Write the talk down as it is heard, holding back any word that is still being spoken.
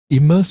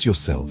Immerse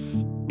yourself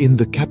in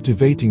the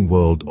captivating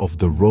world of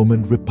the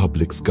Roman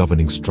Republic's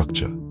governing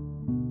structure.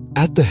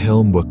 At the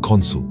helm were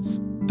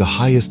consuls, the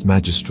highest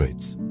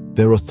magistrates,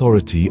 their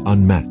authority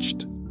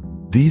unmatched.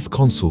 These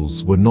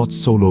consuls were not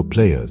solo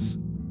players.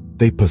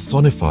 They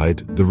personified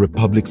the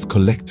Republic's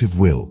collective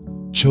will,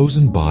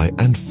 chosen by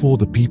and for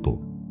the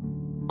people.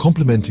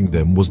 Complementing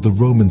them was the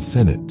Roman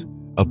Senate,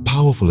 a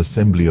powerful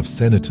assembly of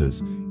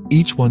senators,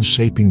 each one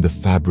shaping the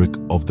fabric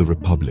of the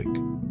Republic.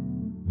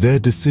 Their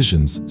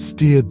decisions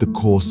steered the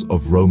course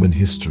of Roman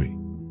history.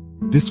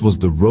 This was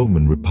the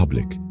Roman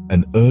Republic,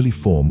 an early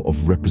form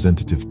of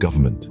representative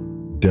government.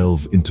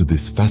 Delve into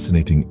this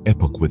fascinating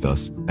epoch with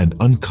us and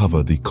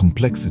uncover the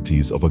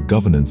complexities of a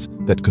governance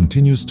that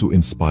continues to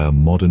inspire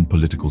modern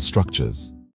political structures.